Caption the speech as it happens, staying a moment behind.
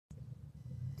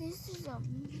This is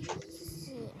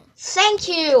amazing. Thank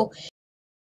you.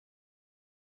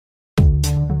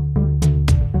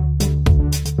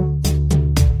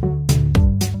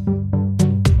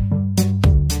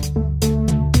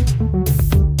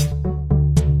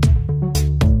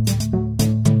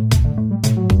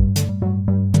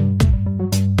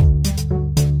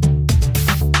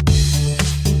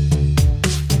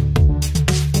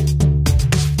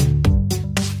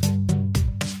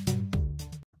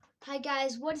 Hi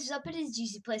guys, what is up? It is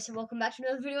GZPlaz and welcome back to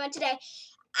another video. And today,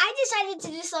 I decided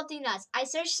to do something nuts. I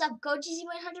searched up Go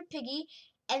GZ100 Piggy,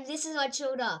 and this is what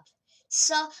showed up.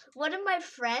 So one of my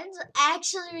friends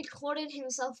actually recorded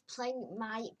himself playing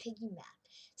My Piggy Map.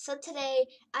 So today,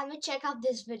 I'm gonna check out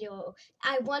this video.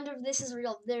 I wonder if this is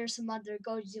real. There's some other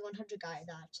Go GZ100 guy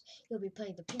that he'll be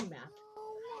playing the Piggy Map. Yo,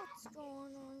 what's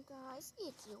going on, guys?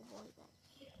 It's your boy Beck.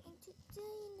 And today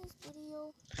in this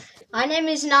video, My name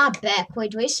is not Beck.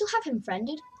 Wait, do I still have him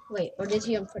friended? Wait, or did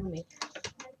he unfriend me?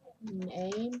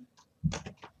 Name.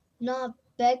 Not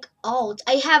Beck alt.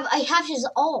 I have his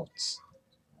alt.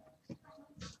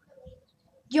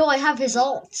 Yo, I have his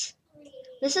alt.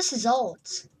 This is his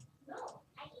alt.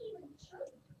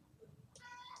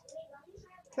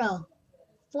 Bro,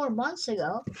 4 months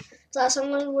ago. The last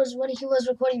one was when he was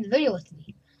recording the video with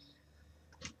me.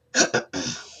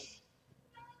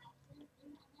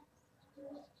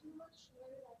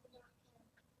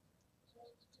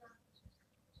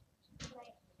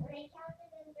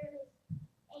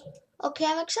 Okay,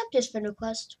 I've accepted his friend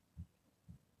request.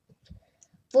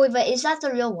 Boy, but is that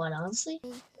the real one, honestly?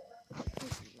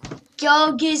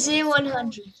 Go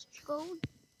GZ100. Go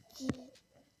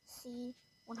GZ100.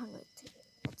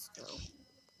 Let's go.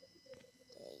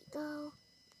 There you go.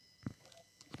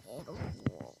 And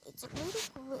whoa, it's a little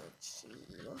glitchy,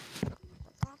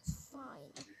 but that's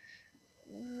fine.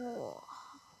 Whoa.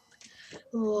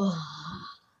 Whoa.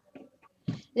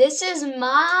 This is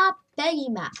my Piggy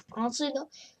Map. Honestly, though,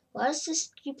 why does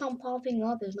this keep on popping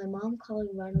up? Is my mom calling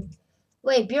random?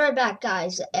 Wait, be right back,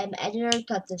 guys. Editor,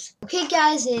 cut this. Okay,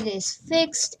 guys, it is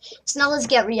fixed. So now let's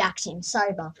get reacting.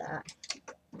 Sorry about that.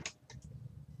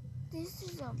 This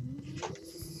is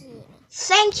amazing.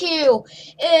 Thank you.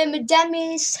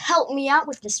 Demis helped me out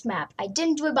with this map. I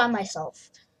didn't do it by myself.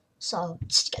 So,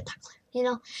 just to get that clear. You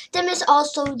know, Demis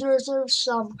also deserves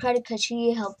some credit because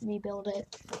she helped me build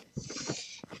it.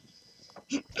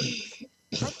 I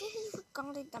think he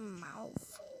forgot the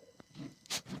mouth.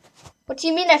 What do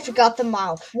you mean I forgot the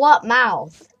mouth? What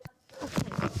mouth?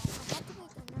 Okay, I have to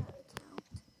make another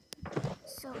account.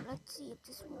 So let's see if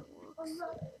this one works.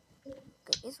 Okay,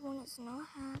 this one is not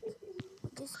hacked,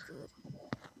 which is good.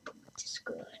 It's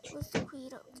good. Let's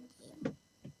create out the game.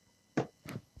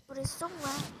 But it's so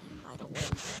laggy, by the way.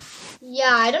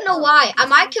 Yeah, I don't know why. On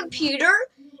my computer,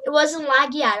 it wasn't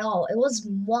laggy at all. It was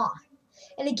moi.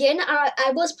 And again,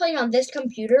 I was playing on this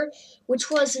computer, which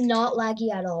was not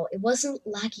laggy at all. It wasn't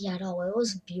laggy at all. It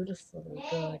was beautifully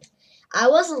good. I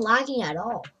wasn't lagging at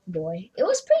all, boy. It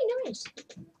was pretty nice.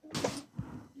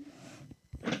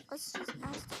 Let's just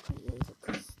ask the creator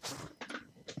to start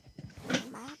the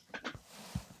map.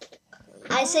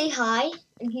 I say hi,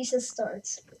 and he says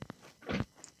starts. I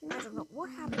don't know what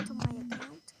happened to my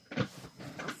account,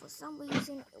 but for some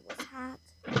reason it was hacked.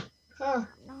 Huh.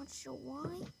 I'm not sure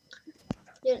why.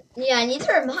 Yeah,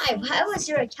 neither am I. Why was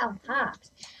your account hacked?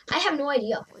 I have no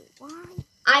idea. Wait, why?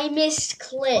 I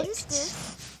misclicked. What is this?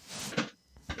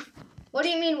 What do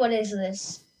you mean, what is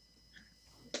this?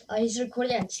 He's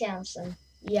recording on Samsung.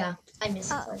 Yeah, I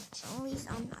misclicked. At least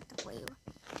I'm not the player.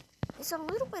 It's a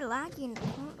little bit laggy in the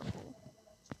carnival.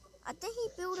 I think he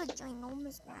built a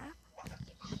ginormous map.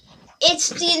 It's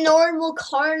the normal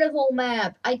carnival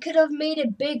map. I could have made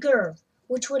it bigger,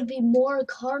 which would be more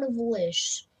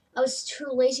carnival-ish. I was too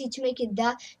lazy to make it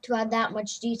to add that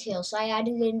much detail, so I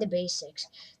added it in the basics.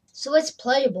 So it's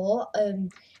playable.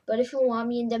 But if you want,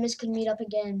 me and Demis could meet up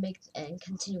again and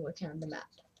continue working on the map.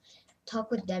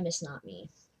 Talk with Demis, not me.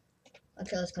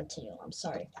 Okay, let's continue. I'm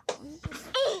sorry.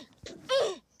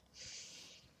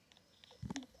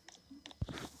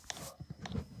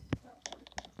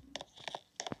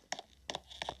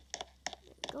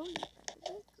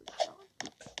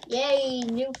 Yay,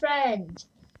 new friend.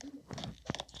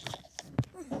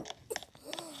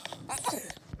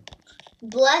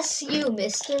 Bless you,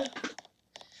 mister.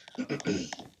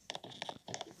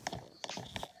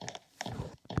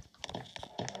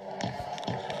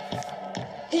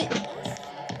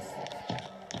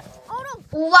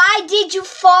 Why did you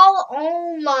fall?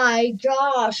 Oh my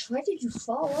gosh. Why did you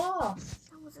fall off?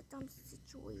 That was a dumb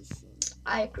situation.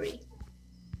 I agree.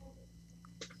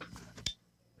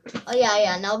 Oh,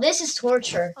 yeah. Now this is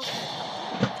torture. Okay.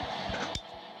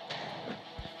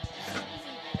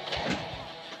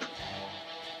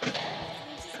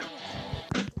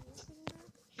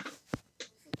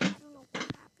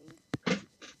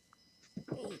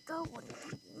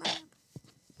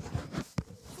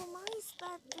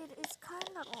 that it's kind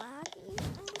of laggy.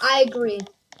 I agree.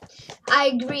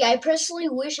 I personally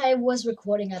wish I was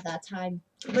recording at that time,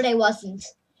 but I wasn't.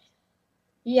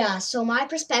 Yeah, so my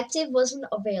perspective wasn't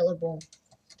available.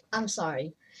 I'm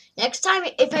sorry. Next time,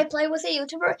 if I play with a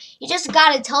YouTuber, you just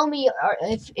gotta tell me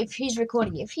if he's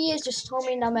recording. If he is, just tell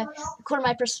me and I'm gonna record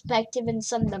my perspective and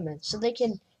send them in so they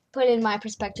can put in my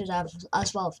perspective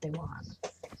as well if they want.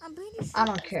 I'm pretty sure I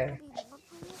don't care. it's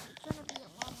gonna be a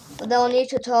long one. But they'll need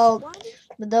to tell.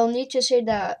 But they'll need to say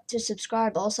that to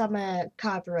subscribe. Also, I'm gonna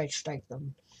copyright strike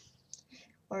them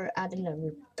or add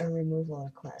in a removal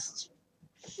request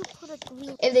You put a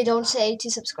green if they don't say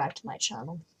to subscribe to my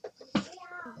channel.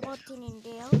 button in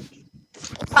there.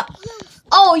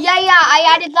 Oh yeah,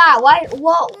 I added that. Why?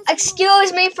 Whoa!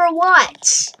 Excuse me for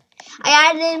what? I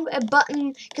added in a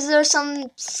button because there's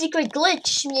some secret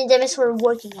glitch me and Dennis were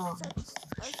working on. Such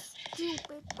a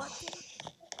stupid button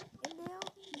in there.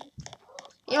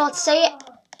 You know what? Say it.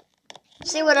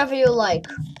 Say whatever you like.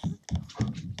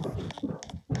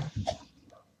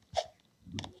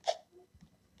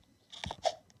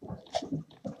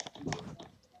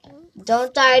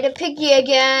 Don't die to Piggy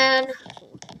again.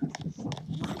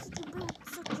 Why did you build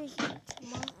such a huge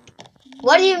map?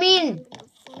 What do you mean? In the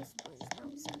first place,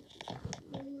 now it's gonna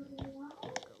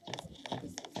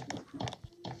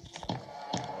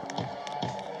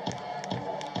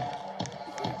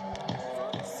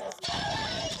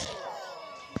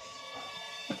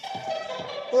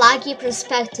be Laggy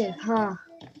perspective, huh?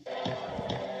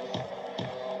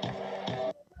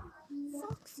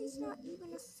 Foxy's not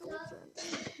even a soldier.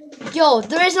 Yo,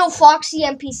 there is no Foxy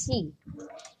NPC.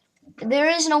 There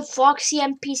is no Foxy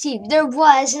NPC. There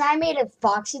was, and I made a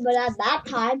Foxy, but at that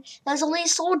time, there was only a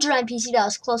Soldier NPC that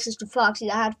was closest to Foxy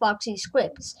that had Foxy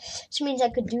scripts. Which means I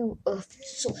could do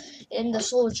in the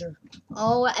Soldier.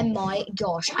 Oh my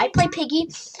gosh. I play Piggy.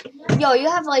 Yo, you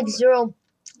have like 0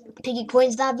 Piggy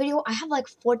coins that video. I have like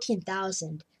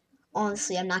 14,000.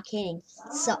 Honestly, I'm not kidding.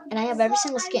 So, and I have every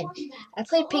single skin. I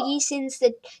played Piggy since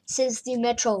the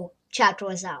Metro chapter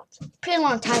was out. Pretty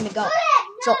long time ago.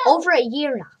 So over a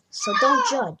year now. So don't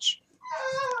judge.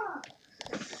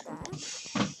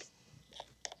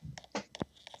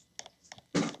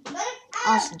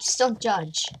 Honestly, just don't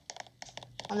judge.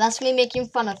 Unless me making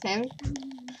fun of him.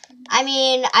 I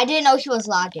mean, I didn't know he was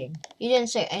lagging. He didn't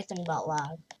say anything about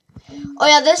lag. Oh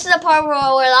yeah, this is the part where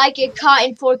I get caught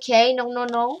in 4K.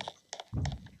 No.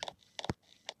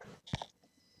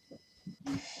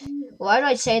 Why do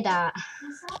I say that?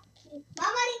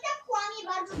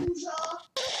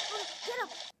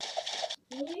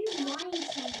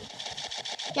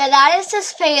 Yeah, that is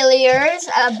his failures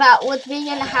about with being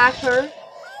a hacker.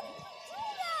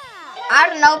 I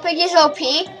don't know, Piggy's OP.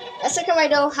 Let's look at my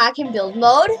little hack and build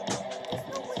mode.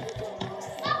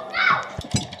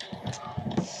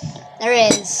 There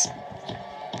is.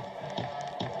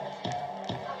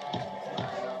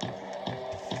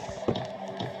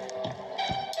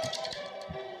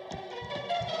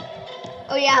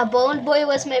 Oh yeah, Bone Boy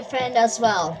was my friend as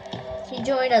well. He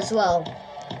joined as well.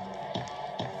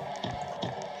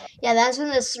 Yeah, that's when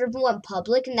the server went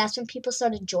public, and that's when people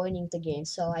started joining the game,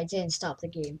 so I didn't stop the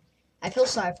game. I feel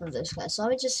sorry for this guy, so let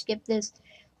me just skip this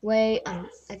way.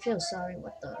 I feel sorry,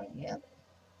 what the, yeah.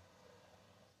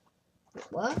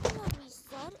 What?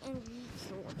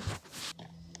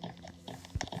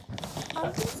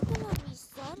 I'm just gonna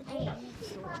reset and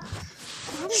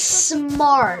rejoin.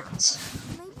 Smart.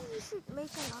 Maybe you should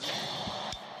make another one.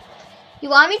 You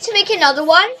want me to make another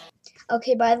one?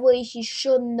 Okay, by the way, you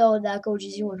should know that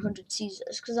GZPlaz sees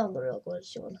this, because I'm the real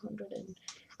GZPlaz, and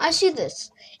I see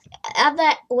this. At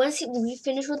that, once we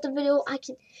finish with the video, I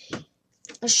can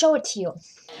show it to you.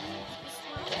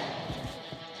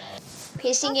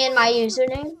 Pasting in my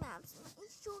username.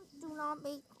 Do not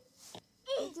make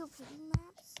video piggy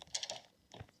maps.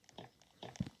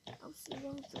 I'll see you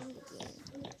won't join the game.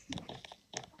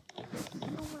 You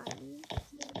know what I mean?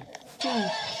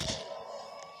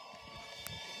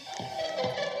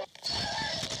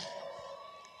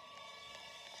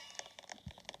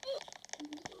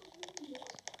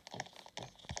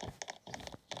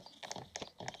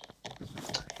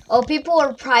 Oh, people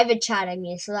are private chatting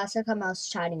me, so that's how come I was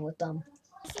chatting with them.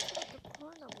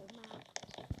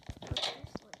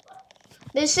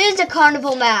 This is the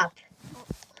carnival map.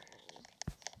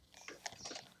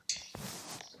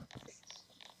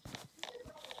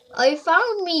 Oh, you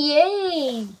found me,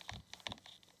 yay!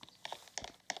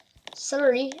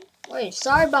 Sorry. Wait,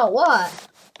 sorry about what?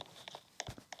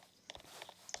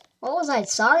 What was I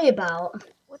sorry about?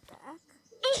 What the heck?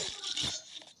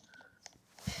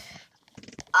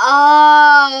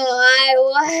 Oh, I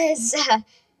was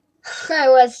I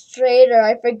was trader.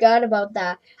 I forgot about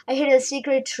that. I hit a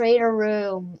secret trader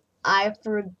room. I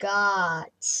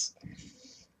forgot.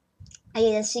 I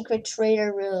hit a secret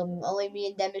trader room. Only me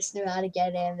and Demis knew how to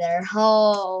get in there.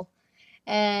 Oh,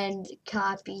 and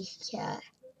copycat.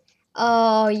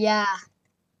 Oh, yeah.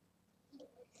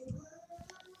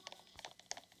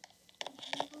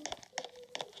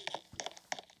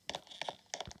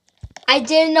 I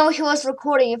didn't know he was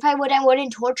recording. If I would, I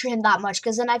wouldn't torture him that much,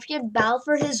 because then I feel bad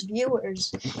for his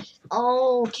viewers.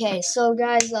 Okay, so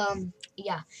guys,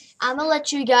 yeah, I'm gonna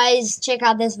let you guys check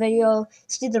out this video,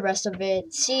 see the rest of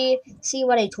it, see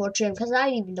what I torture him, because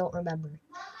I even don't remember.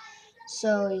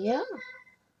 So yeah,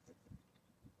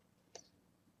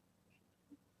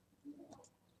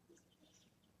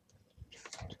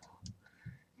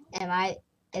 am I?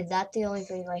 Is that the only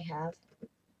video I have?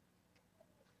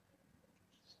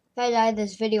 If I die,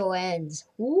 this video ends.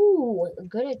 Ooh,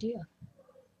 good idea.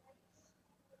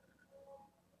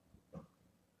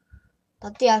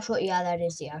 That's the actual. Yeah, that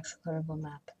is the actual carnival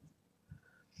map.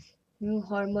 New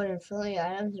hard mode and friendly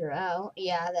items are out.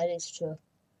 Yeah, that is true.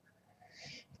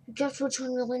 Just for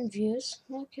 2 million views.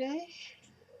 Okay.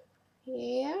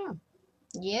 Yeah.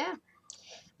 Yeah.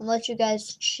 I'll let you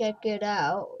guys check it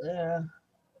out.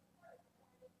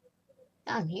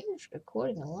 Damn, he was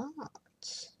recording a lot.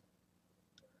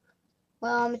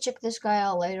 Well, I'm gonna check this guy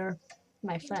out later.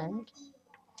 My friend.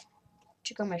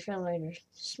 Check out my friend later.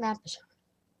 Snap is.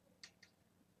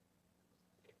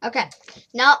 Okay.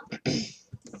 Now.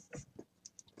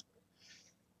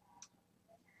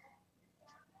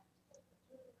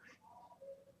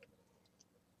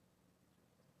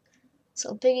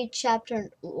 So, Piggy chapter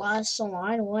last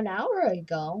line 1 hour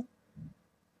ago.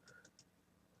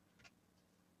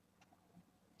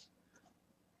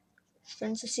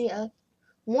 Friends to see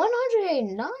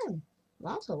 189.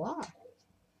 That's a lot.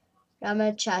 I'm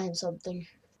gonna chat him something.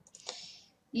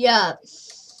 Yeah.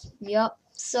 Yep.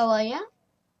 So, yeah.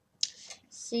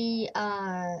 See,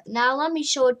 now let me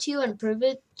show it to you and prove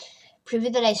it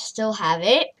that I still have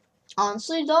it.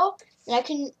 Honestly though,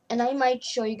 and I might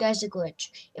show you guys a glitch.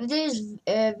 If this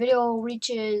video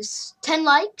reaches 10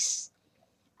 likes,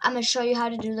 I'm gonna show you how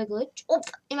to do the glitch. Oh,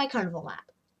 in my carnival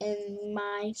map, in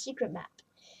my secret map,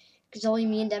 because only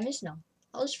me and Demis know.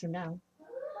 At least for now.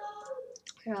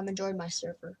 Here, I'm enjoying my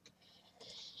server.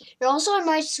 And also, I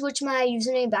might switch my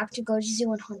username back to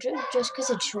GZPlaz just because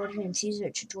it's shorter and it's easier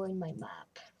to join my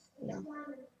map. You know,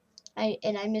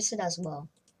 I miss it as well.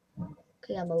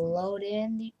 Okay, I'm gonna load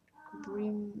in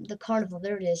the carnival.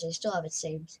 There it is. I still have it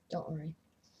saved. Don't worry.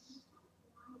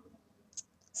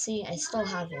 See, I still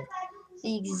have it.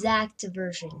 The exact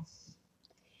version.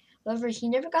 However, he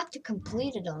never got to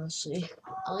complete it, honestly.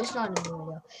 At least not in the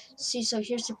video. See, so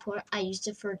here's the point. I used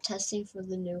it for testing for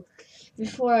the new.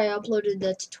 Before I uploaded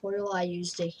the tutorial, I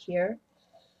used it here.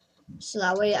 So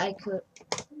that way I could.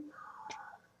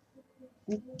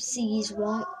 Oopsies,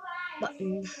 wrong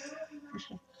button.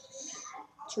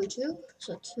 2, 2.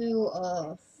 So 2,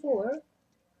 4.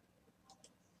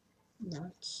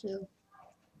 No, 2,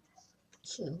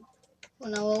 2.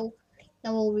 Well,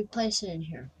 now we'll replace it in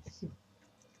here.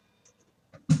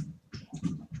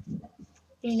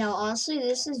 You know, honestly,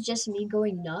 this is just me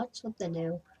going nuts with the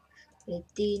new, you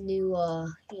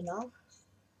know,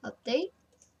 update.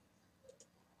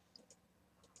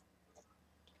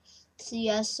 See,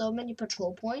 has so many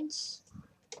patrol points.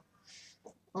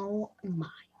 Oh my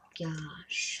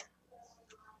gosh.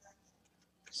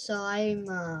 So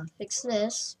I'm fix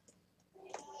this.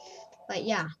 But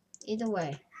yeah, either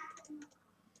way.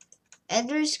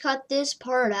 Edgar's cut this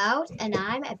part out, and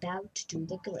I'm about to do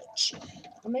the glitch.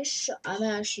 I'm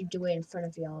gonna actually do it in front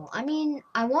of y'all. I mean,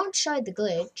 I won't show you the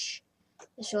glitch.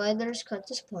 So Edgar's cut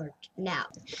this part now.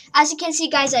 As you can see,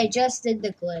 guys, I just did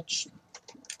the glitch.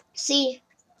 See,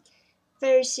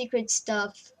 very secret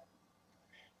stuff.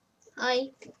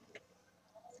 Hi.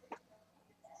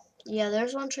 Yeah,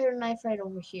 there's one trader knife right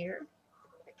over here.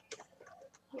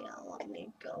 Yeah, let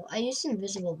me go. I used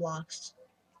invisible blocks.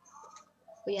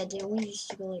 But yeah, then we used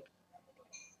to go like,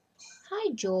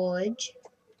 hi, George.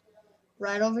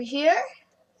 Right over here.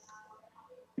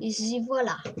 You see,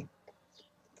 voila.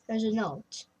 There's a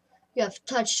note. You have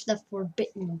touched the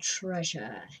forbidden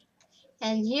treasure.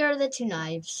 And here are the 2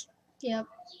 knives. Yep.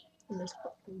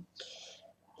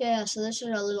 Yeah, so this is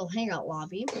a little hangout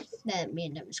lobby that me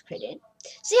and them has created.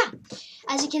 So yeah,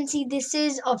 as you can see, this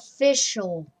is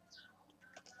official.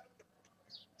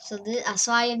 So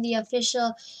I am the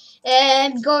official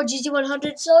and go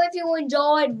GZ100. So if you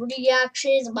enjoyed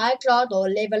reactions, my channel,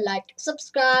 leave a like,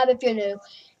 subscribe if you're new.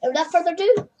 And without further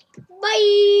ado,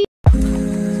 bye.